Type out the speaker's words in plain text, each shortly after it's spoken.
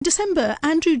December,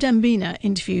 Andrew Dembina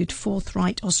interviewed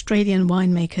forthright Australian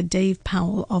winemaker Dave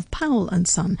Powell of Powell &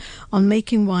 Son on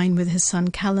making wine with his son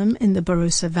Callum in the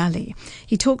Barossa Valley.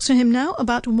 He talks to him now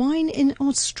about wine in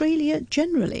Australia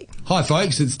generally. Hi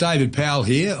folks, it's David Powell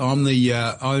here. I'm the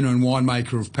owner and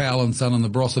winemaker of Powell & Son in the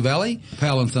Barossa Valley.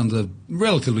 Powell & Son's a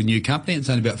relatively new company. It's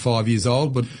only about 5 years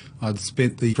old, but I'd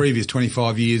spent the previous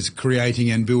 25 years creating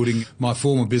and building my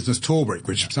former business, Torbrick,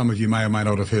 which some of you may or may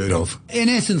not have heard of. In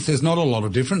essence, there's not a lot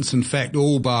of difference. In fact,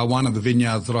 all bar one of the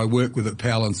vineyards that I work with at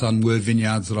Powell & Son were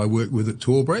vineyards that I worked with at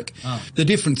Torbrick. Oh. The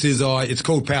difference is it's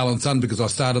called Powell & Son because I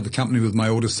started the company with my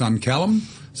oldest son, Callum.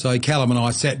 So Callum and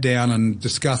I sat down and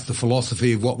discussed the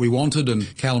philosophy of what we wanted,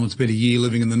 and Callum had spent a year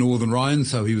living in the Northern Rhone,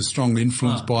 so he was strongly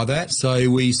influenced by that. So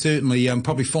we certainly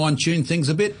probably fine-tuned things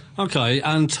a bit. Okay,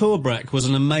 and Torbrick was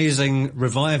an amazing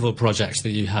revival project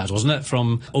that you had, wasn't it,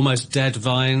 from almost dead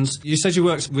vines? You said you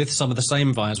worked with some of the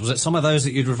same vines. Was it some of those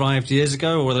that you'd revived years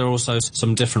ago, or were there also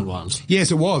some different ones? Yes,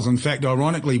 it was. In fact,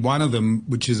 ironically, one of them,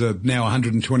 which is a now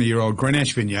 120-year-old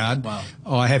Grenache vineyard, wow.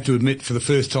 I have to admit for the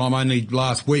first time only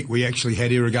last week we actually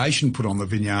had irrigation put on the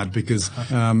vineyard because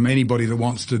anybody that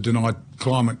wants to deny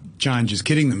climate change is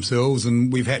kidding themselves,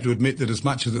 and we've had to admit that as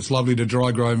much as it's lovely to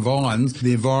dry-grown vines,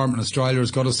 the environment in Australia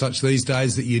has got us such these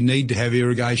days that you need to have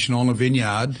irrigation on a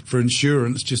vineyard for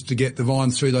insurance just to get the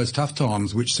vines through those tough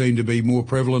times, which seem to be more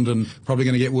prevalent and probably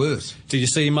going to get worse. Do you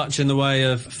see much in the way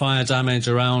of fire damage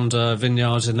around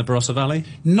vineyards in the Barossa Valley?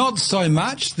 Not so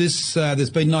much. There's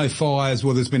been no fires.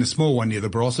 Well, there's been a small one near the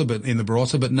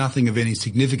Barossa, but nothing of any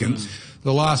significance.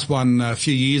 The last one a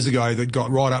few years ago that got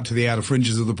right up to the outer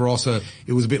fringes of the Barossa,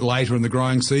 it was a bit later in the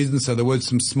growing season, so there was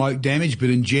some smoke damage,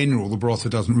 but in general the Barossa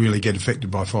doesn't really get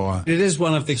affected by fire. It is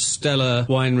one of the stellar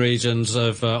wine regions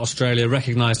of Australia,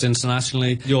 recognised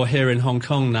internationally. You're here in Hong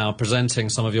Kong now presenting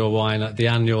some of your wine at the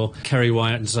annual Kerry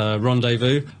Wines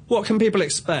Rendezvous. What can people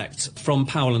expect from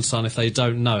Powell & Son if they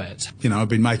don't know it? You know, I've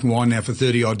been making wine now for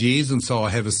 30-odd years, and so I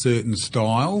have a certain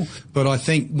style. But I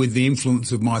think with the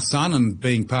influence of my son and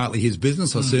being partly his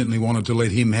business, I certainly wanted to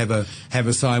let him have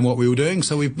a say in what we were doing.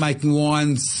 So we're making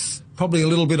wines probably a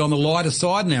little bit on the lighter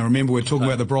side now. Remember, we're talking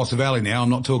about the Barossa Valley now. I'm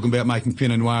not talking about making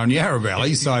Pinot Noir in Yarra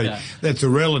Valley, so that's a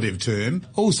relative term.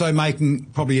 Also making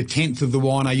probably a tenth of the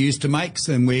wine I used to make,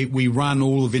 and we run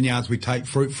all the vineyards we take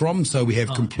fruit from, so we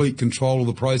have complete control of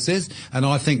the process. And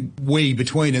I think we,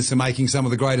 between us, are making some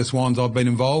of the greatest wines I've been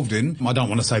involved in. I don't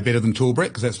want to say better than Torbrick,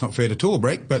 because that's not fair to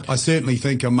Torbrick, but I certainly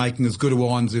think I'm making as good a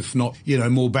wines, if not,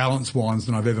 more balanced wines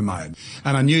than I've ever made.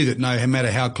 And I knew that no matter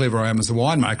how clever I am as a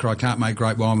winemaker, I can't make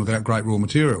great wine without great raw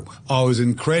material. I was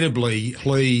incredibly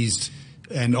pleased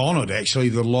and honoured, actually,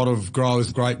 that a lot of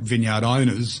growers, great vineyard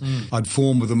owners, I'd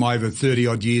formed with them over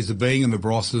 30-odd years of being in the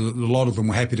Barossa. A lot of them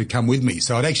were happy to come with me.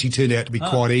 So it actually turned out to be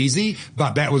quite easy,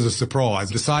 but that was a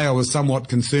surprise. To say I was somewhat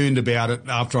concerned about it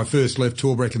after I first left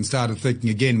Torbrick and started thinking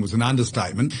again was an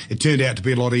understatement. It turned out to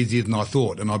be a lot easier than I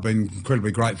thought, and I've been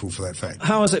incredibly grateful for that fact.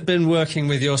 How has it been working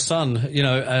with your son? You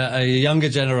know, a younger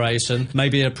generation,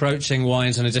 maybe approaching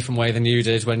wines in a different way than you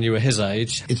did when you were his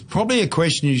age? It's probably a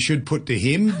question you should put to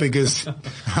him, because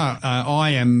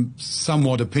I am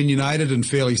somewhat opinionated and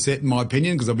fairly set in my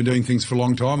opinion, because I've been doing things for a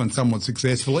long time and somewhat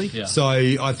successfully. Yeah. So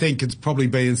I think it's probably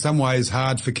been in some ways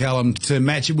hard for Callum to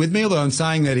match it with me, although I'm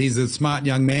saying that he's a smart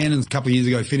young man and a couple of years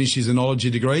ago finished his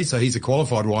enology degree, so he's a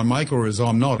qualified winemaker, whereas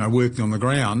I'm not. I'm working on the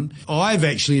ground. I've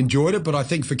actually enjoyed it, but I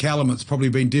think for Callum it's probably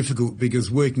been difficult,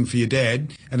 because working for your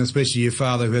dad, and especially your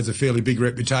father who has a fairly big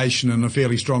reputation and a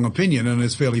fairly strong opinion and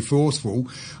is fairly forceful,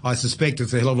 I suspect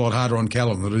it's a hell of a lot harder on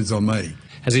Callum than it is on me.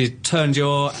 Has he turned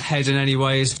your head in any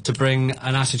ways to bring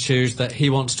an attitude that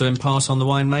he wants to impart on the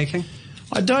winemaking?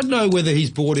 I don't know whether he's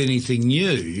bought anything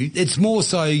new. It's more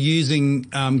so using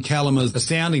Callum as a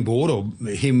sounding board, or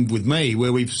him with me,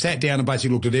 where we've sat down and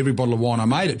basically looked at every bottle of wine I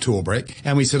made at Torbrick,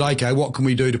 and we said, OK, what can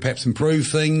we do to perhaps improve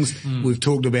things? We've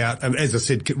talked about, as I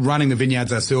said, running the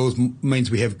vineyards ourselves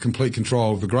means we have complete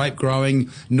control of the grape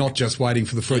growing, not just waiting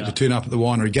for the fruit to turn up at the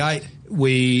winery gate.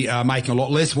 We are making a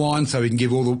lot less wine, so we can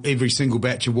give every single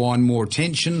batch of wine more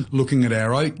attention, looking at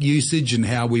our oak usage and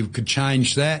how we could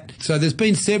change that. So there's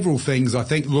been several things, I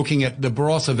think, looking at the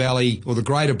Barossa Valley, or the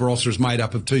Greater Barossa is made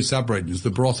up of two subregions,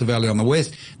 the Barossa Valley on the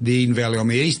west, the Eden Valley on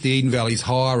the east. The Eden Valley is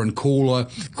higher and cooler,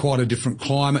 quite a different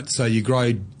climate, so you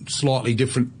grow slightly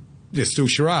different. They're still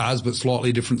Shiraz, but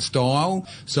slightly different style.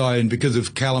 So, and because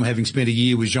of Callum having spent a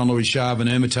year with Jean-Louis Chave and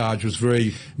Hermitage, was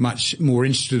very much more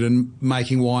interested in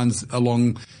making wines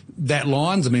along that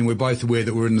lines. I mean, we're both aware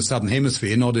that we're in the Southern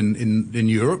Hemisphere, not in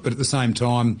Europe, but at the same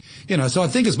time, so I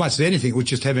think as much as anything, it was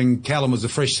just having Callum as a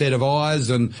fresh set of eyes.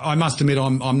 And I must admit,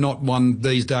 I'm not one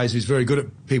these days who's very good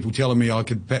at people telling me I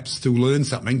could perhaps still learn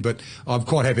something, but I'm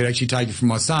quite happy to actually take it from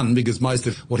my son, because most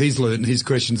of what he's learned and his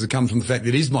questions have come from the fact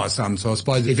that he's my son. So I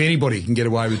suppose if anybody can get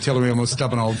away with telling me I'm a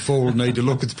stubborn old fool and need to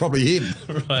look, it's probably him.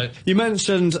 Right. You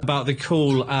mentioned about the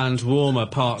cool and warmer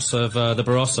parts of the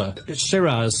Barossa.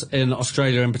 Shiraz, in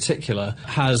Australia in particular,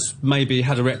 has maybe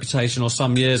had a reputation, or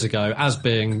some years ago, as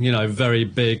being, you know, very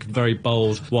big, very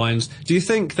bold wines. Do you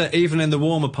think that even in the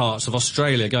warmer parts of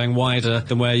Australia, going wider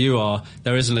than where you are,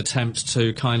 there is an attempt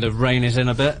to kind of rein it in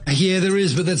a bit? Yeah, there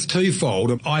is, but that's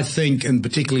twofold. I think, and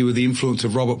particularly with the influence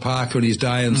of Robert Parker in his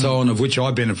day and so on, of which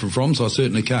I benefit from, so I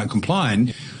certainly can't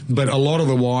complain, but a lot of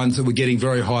the wines that were getting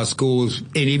very high scores,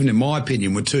 and even in my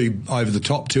opinion, were too over the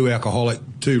top, too alcoholic,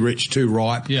 too rich, too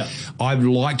ripe. Yeah. I'd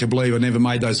like to believe I never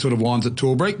made those sort of wines at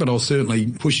Torbreck, but I was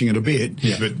certainly pushing it a bit.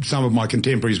 Yeah. But some of my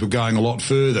contemporaries were going a lot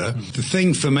further. The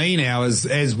thing for me now is,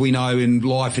 as we know in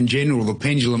life in general, the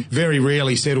pendulum very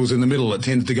rarely settles in the middle. It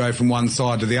tends to go from one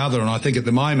side to the other, and I think at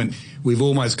the moment we've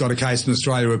almost got a case in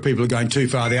Australia where people are going too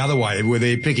far the other way, where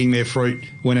they're picking their fruit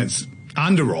when it's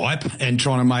underripe and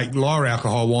trying to make lower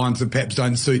alcohol wines that perhaps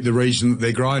don't suit the region that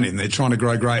they're grown in. They're trying to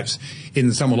grow grapes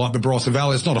in somewhere like the Barossa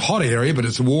Valley. It's not a hot area, but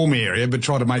it's a warm area, but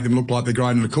try to make them look like they're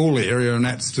grown in a cool area, and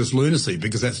that's just lunacy,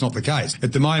 because that's not the case.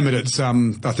 At the moment, it's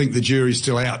I think the jury's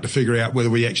still out to figure out whether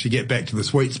we actually get back to the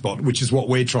sweet spot, which is what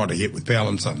we're trying to hit with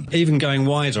Powell & Son. Even going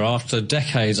wider after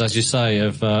decades, as you say,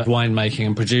 of winemaking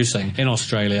and producing in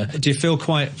Australia, do you feel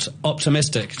quite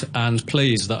optimistic and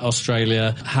pleased that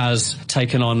Australia has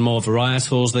taken on more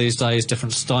varietals these days,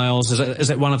 different styles? Is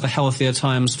it one of the healthier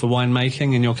times for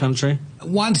winemaking in your country?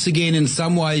 Once again, in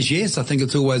some ways, yes. I think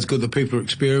it's always good that people are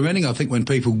experimenting. I think when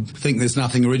people think there's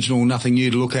nothing original, nothing new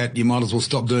to look at, you might as well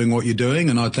stop doing what you're doing,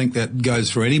 and I think that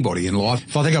goes for anybody in life.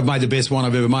 If I think I've made the best wine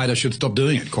I've ever made, I should stop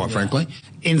doing it, quite frankly.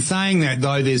 In saying that,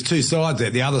 though, there's two sides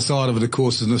there. The other side of it, of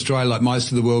course, is in Australia, like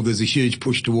most of the world, there's a huge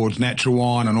push towards natural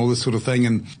wine and all this sort of thing,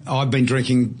 and I've been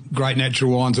drinking great natural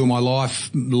wines all my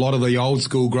life. A lot of the old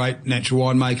school great natural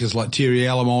winemakers like Thierry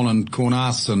Alamont and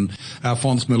Cornas and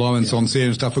Alphonse Mulot and Sancerre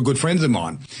and stuff are good friends of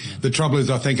mine. The trouble is,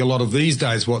 I think a lot of these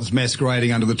days what's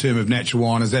masquerading under the term of natural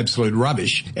wine is absolute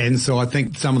rubbish, and so I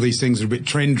think some of these things are a bit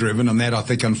trend driven, and that I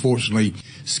think unfortunately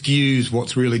skews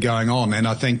what's really going on, and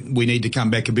I think we need to come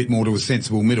back a bit more to a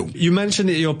sensible middle. You mentioned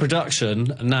that your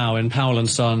production now in Powell &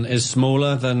 Son is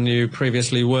smaller than you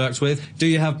previously worked with. Do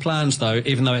you have plans, though,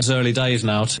 even though it's early days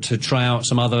now, to try out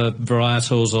some other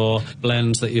varietals or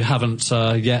blends that you haven't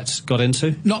yet got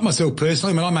into? Not myself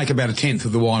personally. I mean, I make about a tenth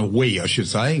of the wine, I should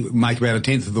say, make about a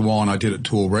tenth of the wine I did at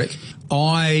Torbreck.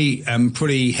 I am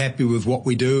pretty happy with what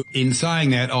we do. In saying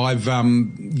that, I've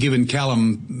given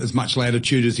Callum as much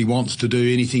latitude as he wants to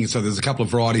do anything. So there's a couple of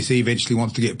varieties he eventually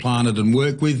wants to get planted and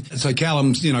work with. So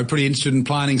Callum's, pretty interested in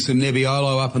planting some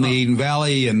Nebbiolo up in the Eden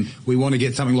Valley, and we want to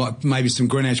get something like maybe some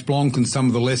Grenache Blanc and some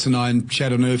of the lesser-known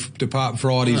Chateauneuf Depart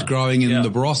varieties growing in the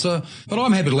Barossa. But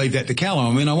I'm happy to leave that to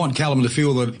Callum. I mean, I want Callum to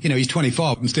feel that, he's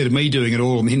 25. Instead of me doing it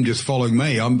all and him just following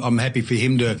me, I'm happy for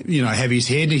him to, have his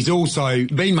head. He's also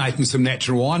been making some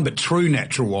natural wine, but true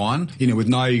natural wine, with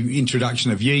no introduction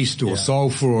of yeast or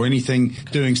sulphur or anything,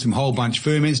 doing some whole bunch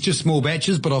ferments, just small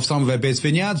batches, but off some of our best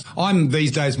vineyards. I'm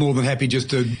these days more than happy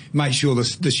just to make sure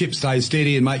the ship stays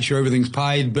steady and make sure everything's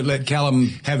paid, but let Callum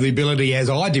have the ability, as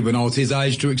I did when I was his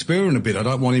age, to experiment a bit. I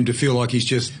don't want him to feel like he's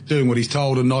just doing what he's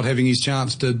told and not having his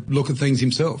chance to look at things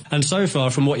himself. And so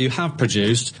far, from what you have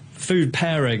produced, food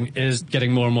pairing is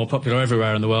getting more and more popular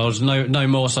everywhere in the world, no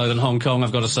more so than Hong Kong,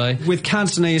 I've got to say. With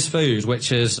Cantonese food,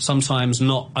 which is sometimes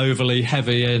not overly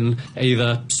heavy in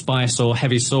either spice or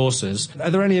heavy sauces,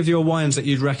 are there any of your wines that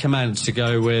you'd recommend to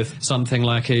go with something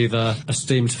like either a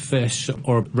steamed fish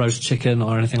or a roast chicken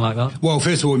or anything like that? Well,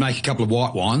 first of all, we make a couple of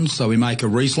white wines. So we make a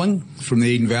Riesling from the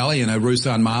Eden Valley and a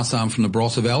Roussanne Marsanne from the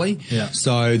Barossa Valley. Yeah.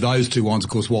 So those two wines,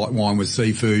 of course, white wine with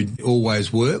seafood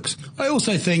always works. I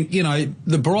also think, the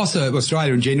Barossa,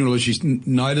 Australia in general, as you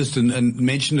noticed and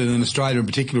mentioned, and in Australia in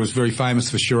particular, is very famous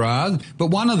for Shiraz. But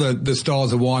one of the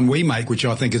styles of wine we make, which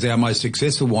I think is our most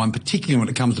successful wine, particularly when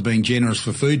it comes to being generous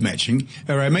for food matching,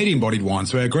 are our medium-bodied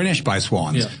wines, so our Grenache-based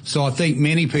wines. Yeah. So I think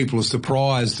many people are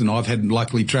surprised, and I've had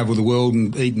luckily travelled the world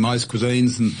and eaten most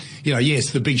cuisines, and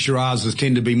yes, the big Shirazes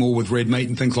tend to be more with red meat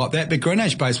and things like that, but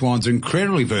Grenache-based wines are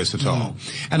incredibly versatile.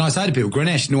 And I say to people,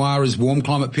 Grenache Noir is warm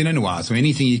climate Pinot Noir, so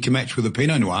anything you can match with a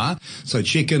Pinot Noir, so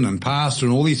chicken chicken and pasta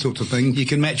and all these sorts of things, you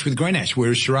can match with Grenache,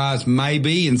 whereas Shiraz may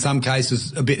be, in some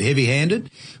cases, a bit heavy-handed.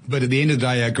 But at the end of the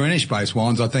day, our Grenache-based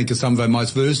wines, I think, are some of our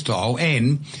most versatile.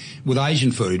 And with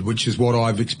Asian food, which is what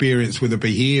I've experienced, whether it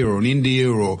be here or in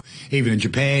India or even in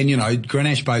Japan,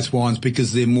 Grenache-based wines,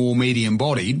 because they're more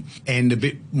medium-bodied and a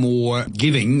bit more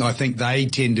giving, I think they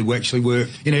tend to actually work.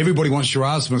 Everybody wants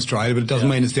Shiraz from Australia, but it doesn't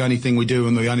mean it's the only thing we do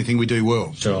and the only thing we do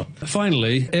well. Sure.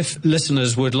 Finally, if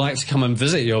listeners would like to come and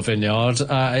visit your vineyard,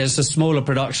 it's a smaller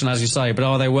production, as you say, but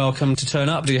are they welcome to turn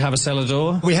up? Do you have a cellar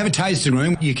door? We have a tasting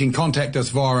room. You can contact us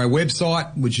via our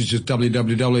website, which is just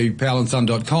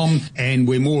www.powellandson.com, and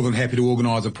we're more than happy to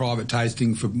organise a private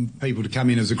tasting for people to come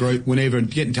in as a group whenever and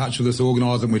get in touch with us,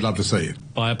 organise them. We'd love to see you.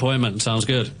 By appointment. Sounds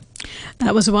good.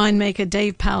 That was winemaker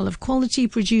Dave Powell of quality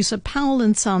producer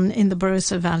Powell & Son in the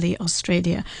Barossa Valley,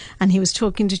 Australia. And he was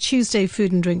talking to Chewsday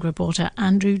food and drink reporter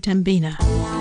Andrew Dembina.